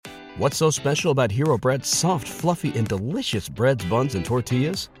What's so special about Hero Bread's soft, fluffy, and delicious breads, buns, and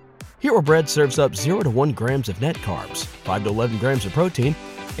tortillas? Hero Bread serves up 0 to 1 grams of net carbs, 5 to 11 grams of protein,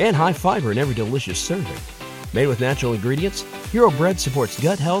 and high fiber in every delicious serving. Made with natural ingredients, Hero Bread supports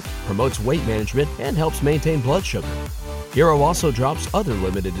gut health, promotes weight management, and helps maintain blood sugar. Hero also drops other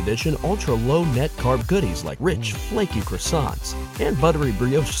limited edition ultra-low net carb goodies like rich, flaky croissants and buttery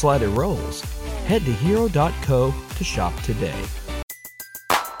brioche slider rolls. Head to hero.co to shop today.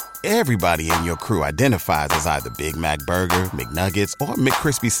 Everybody in your crew identifies as either Big Mac Burger, McNuggets, or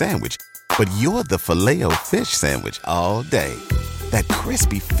McCrispy Sandwich. But you're the Filet-O-Fish Sandwich all day. That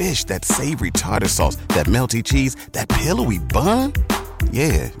crispy fish, that savory tartar sauce, that melty cheese, that pillowy bun.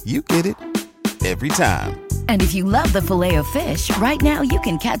 Yeah, you get it. Every time. And if you love the Filet-O-Fish, right now you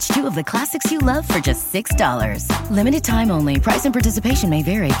can catch 2 of the classics you love for just $6. Limited time only. Price and participation may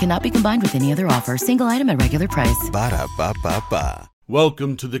vary. Cannot be combined with any other offer. Single item at regular price. Ba-da-ba-ba-ba.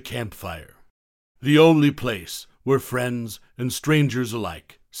 Welcome to the campfire, the only place where friends and strangers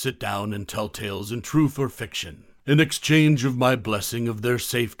alike sit down and tell tales in truth or fiction, in exchange of my blessing of their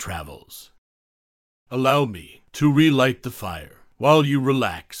safe travels. Allow me to relight the fire while you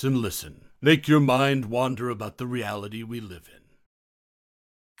relax and listen. Make your mind wander about the reality we live in.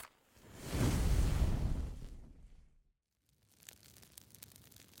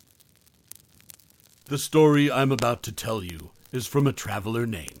 The story I'm about to tell you is from a traveler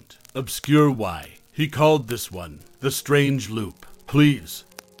named Obscure Y. He called this one The Strange Loop. Please,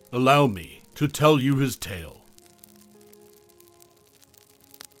 allow me to tell you his tale.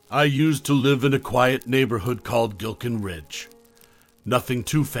 I used to live in a quiet neighborhood called Gilkin Ridge. Nothing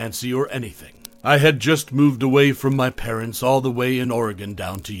too fancy or anything. I had just moved away from my parents all the way in Oregon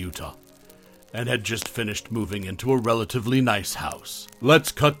down to Utah, and had just finished moving into a relatively nice house.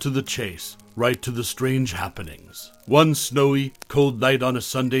 Let's cut to the chase, right to the strange happenings. One snowy, cold night on a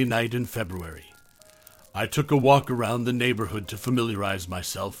Sunday night in February, I took a walk around the neighborhood to familiarize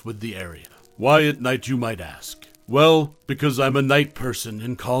myself with the area. Why at night, you might ask? Well, because I'm a night person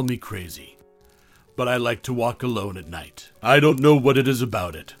and call me crazy. But I like to walk alone at night. I don't know what it is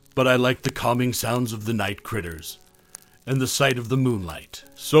about it, but I like the calming sounds of the night critters and the sight of the moonlight.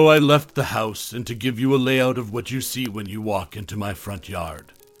 So I left the house, and to give you a layout of what you see when you walk into my front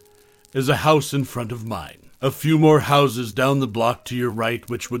yard is a house in front of mine, a few more houses down the block to your right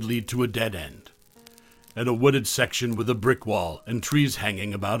which would lead to a dead end, and a wooded section with a brick wall and trees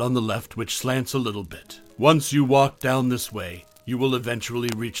hanging about on the left which slants a little bit. Once you walk down this way, you will eventually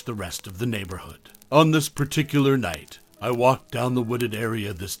reach the rest of the neighborhood. On this particular night, I walked down the wooded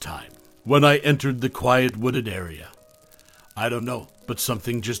area this time. When I entered the quiet wooded area, I don't know, but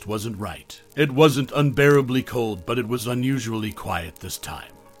something just wasn't right. It wasn't unbearably cold, but it was unusually quiet this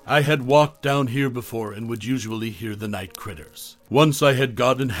time. I had walked down here before and would usually hear the night critters. Once I had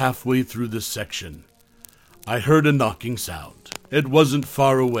gotten halfway through this section, I heard a knocking sound. It wasn't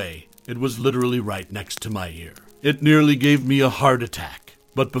far away. It was literally right next to my ear. It nearly gave me a heart attack,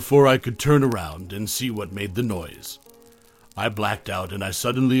 but before I could turn around and see what made the noise, I blacked out and I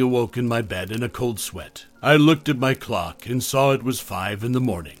suddenly awoke in my bed in a cold sweat. I looked at my clock and saw it was 5 in the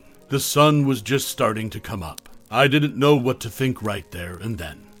morning. The sun was just starting to come up. I didn't know what to think right there and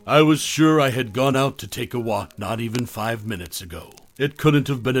then. I was sure I had gone out to take a walk not even 5 minutes ago. It couldn't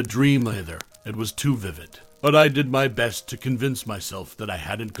have been a dream either. It was too vivid. But I did my best to convince myself that I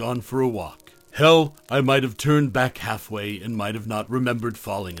hadn't gone for a walk. Hell, I might have turned back halfway and might have not remembered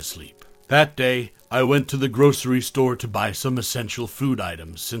falling asleep. That day, I went to the grocery store to buy some essential food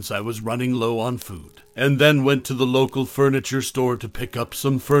items since I was running low on food, and then went to the local furniture store to pick up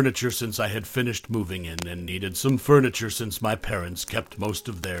some furniture since I had finished moving in and needed some furniture since my parents kept most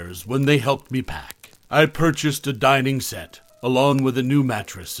of theirs when they helped me pack. I purchased a dining set, along with a new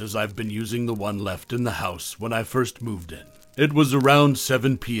mattress as I've been using the one left in the house when I first moved in. It was around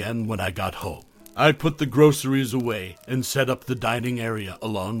 7 p.m. when I got home. I put the groceries away and set up the dining area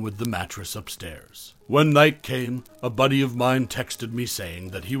along with the mattress upstairs. When night came, a buddy of mine texted me saying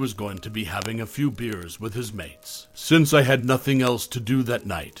that he was going to be having a few beers with his mates. Since I had nothing else to do that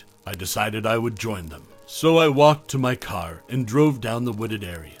night, I decided I would join them. So I walked to my car and drove down the wooded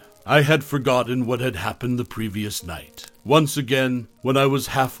area. I had forgotten what had happened the previous night. Once again, when I was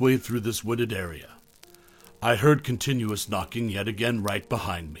halfway through this wooded area, I heard continuous knocking yet again right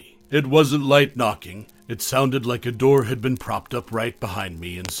behind me. It wasn't light knocking. It sounded like a door had been propped up right behind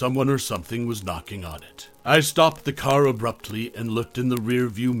me and someone or something was knocking on it. I stopped the car abruptly and looked in the rear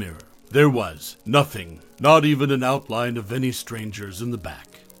view mirror. There was nothing, not even an outline of any strangers in the back.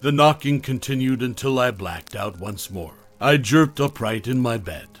 The knocking continued until I blacked out once more. I jerked upright in my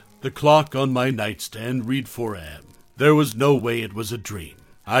bed. The clock on my nightstand read 4 a.m. There was no way it was a dream.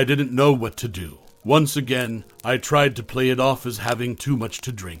 I didn't know what to do. Once again, I tried to play it off as having too much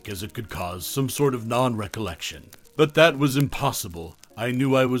to drink, as it could cause some sort of non-recollection. But that was impossible. I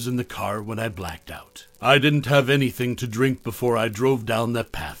knew I was in the car when I blacked out. I didn't have anything to drink before I drove down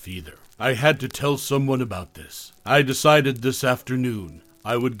that path either. I had to tell someone about this. I decided this afternoon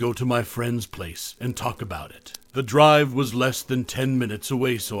I would go to my friend's place and talk about it. The drive was less than 10 minutes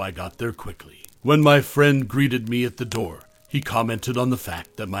away, so I got there quickly. When my friend greeted me at the door, he commented on the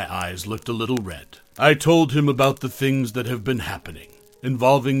fact that my eyes looked a little red. I told him about the things that have been happening,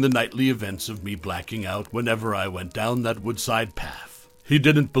 involving the nightly events of me blacking out whenever I went down that woodside path. He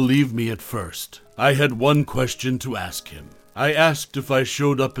didn't believe me at first. I had one question to ask him. I asked if I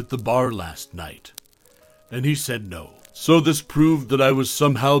showed up at the bar last night, and he said no. So this proved that I was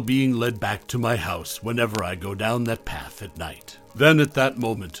somehow being led back to my house whenever I go down that path at night. Then at that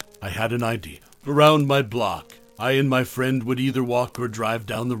moment, I had an idea. Around my block, I and my friend would either walk or drive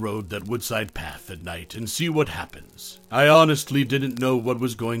down the road that woodside path at night and see what happens. I honestly didn't know what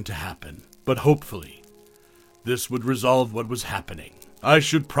was going to happen, but hopefully, this would resolve what was happening. I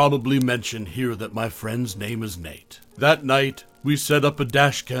should probably mention here that my friend's name is Nate. That night, we set up a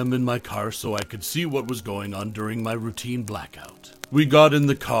dash cam in my car so I could see what was going on during my routine blackout. We got in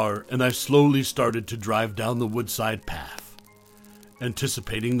the car and I slowly started to drive down the woodside path,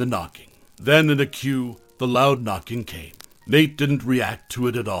 anticipating the knocking. Then in a cue, the loud knocking came. Nate didn't react to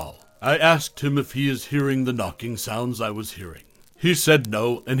it at all. I asked him if he is hearing the knocking sounds I was hearing. He said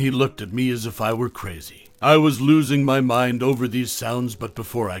no, and he looked at me as if I were crazy. I was losing my mind over these sounds, but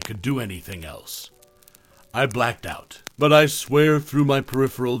before I could do anything else, I blacked out. But I swear through my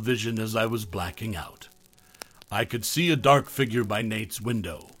peripheral vision as I was blacking out, I could see a dark figure by Nate's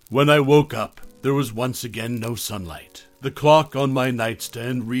window. When I woke up, there was once again no sunlight. The clock on my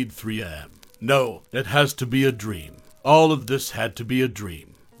nightstand read 3 a.m. No, it has to be a dream. All of this had to be a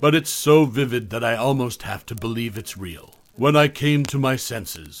dream. But it's so vivid that I almost have to believe it's real. When I came to my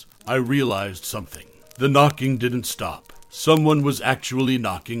senses, I realized something. The knocking didn't stop. Someone was actually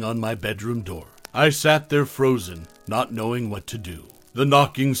knocking on my bedroom door. I sat there frozen, not knowing what to do. The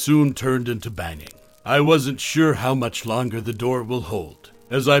knocking soon turned into banging. I wasn't sure how much longer the door will hold.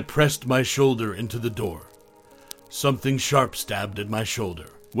 As I pressed my shoulder into the door, something sharp stabbed at my shoulder.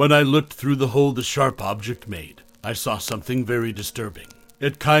 When I looked through the hole the sharp object made, I saw something very disturbing.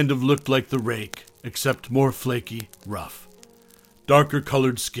 It kind of looked like the rake, except more flaky, rough. Darker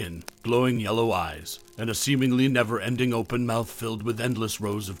colored skin, glowing yellow eyes, and a seemingly never-ending open mouth filled with endless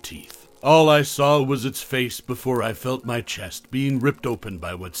rows of teeth. All I saw was its face before I felt my chest being ripped open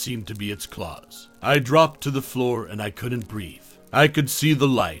by what seemed to be its claws. I dropped to the floor and I couldn't breathe. I could see the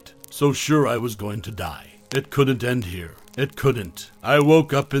light, so sure I was going to die. It couldn't end here. It couldn't. I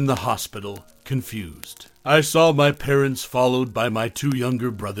woke up in the hospital, confused. I saw my parents followed by my 2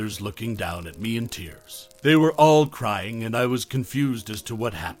 younger brothers looking down at me in tears. They were all crying and I was confused as to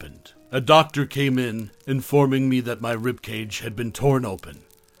what happened. A doctor came in, informing me that my ribcage had been torn open.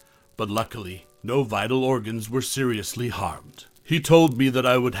 But luckily, no vital organs were seriously harmed. He told me that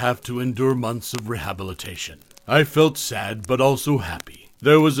I would have to endure months of rehabilitation. I felt sad but also happy.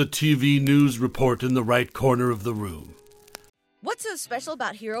 There was a TV news report in the right corner of the room. What's so special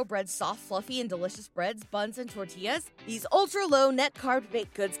about Hero Bread's soft, fluffy, and delicious breads, buns, and tortillas? These ultra-low net-carb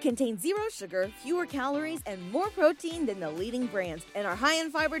baked goods contain 0 sugar, fewer calories, and more protein than the leading brands, and are high in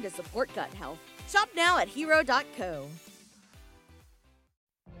fiber to support gut health. Shop now at hero.co.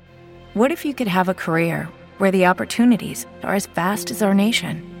 What if you could have a career where the opportunities are as vast as our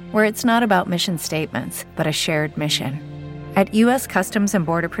nation, where it's not about mission statements, but a shared mission? At U.S. Customs and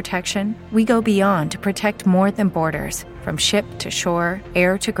Border Protection, we go beyond to protect more than borders. From ship to shore,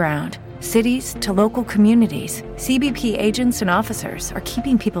 air to ground, cities to local communities, CBP agents and officers are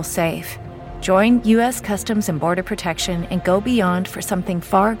keeping people safe. Join U.S. Customs and Border Protection and go beyond for something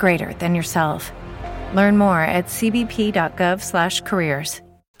far greater than yourself. Learn more at cbp.gov/careers.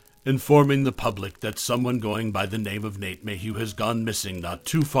 Informing the public that someone going by the name of Nate Mayhew has gone missing not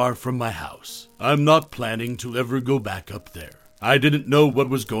too far from my house. I'm not planning to ever go back up there. I didn't know what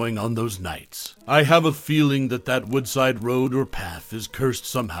was going on those nights. I have a feeling that woodside road or path is cursed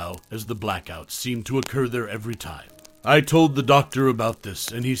somehow, as the blackouts seem to occur there every time. I told the doctor about this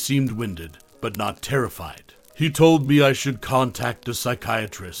and he seemed winded, but not terrified. He told me I should contact a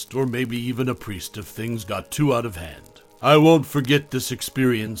psychiatrist or maybe even a priest if things got too out of hand. I won't forget this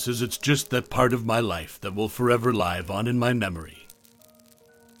experience, as it's just that part of my life that will forever live on in my memory.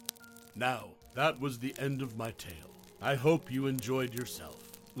 Now, that was the end of my tale. I hope you enjoyed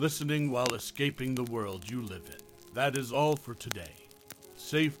yourself, listening while escaping the world you live in. That is all for today.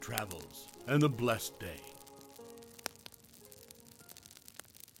 Safe travels, and a blessed day.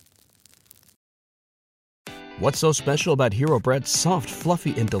 What's so special about Hero Bread's soft,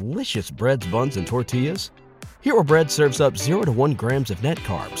 fluffy, and delicious breads, buns, and tortillas? Hero Bread serves up 0 to 1 grams of net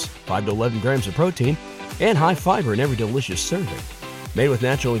carbs, 5 to 11 grams of protein, and high fiber in every delicious serving. Made with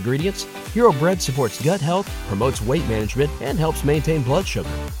natural ingredients, Hero Bread supports gut health, promotes weight management, and helps maintain blood sugar.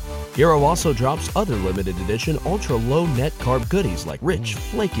 Hero also drops other limited edition ultra-low net carb goodies like rich,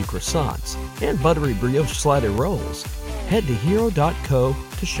 flaky croissants and buttery brioche slider rolls. Head to hero.co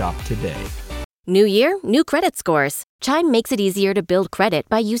to shop today. New year, new credit scores. Chime makes it easier to build credit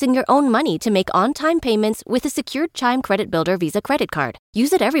by using your own money to make on-time payments with a secured Chime Credit Builder Visa credit card.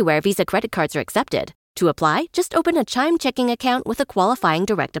 Use it everywhere Visa credit cards are accepted. To apply, just open a Chime checking account with a qualifying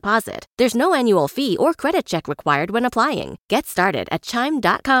direct deposit. There's no annual fee or credit check required when applying. Get started at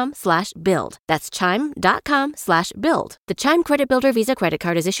chime.com/build. That's chime.com/build. The Chime Credit Builder Visa credit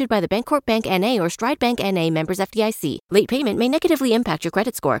card is issued by the Bancorp Bank N.A. or Stride Bank N.A. members FDIC. Late payment may negatively impact your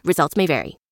credit score. Results may vary.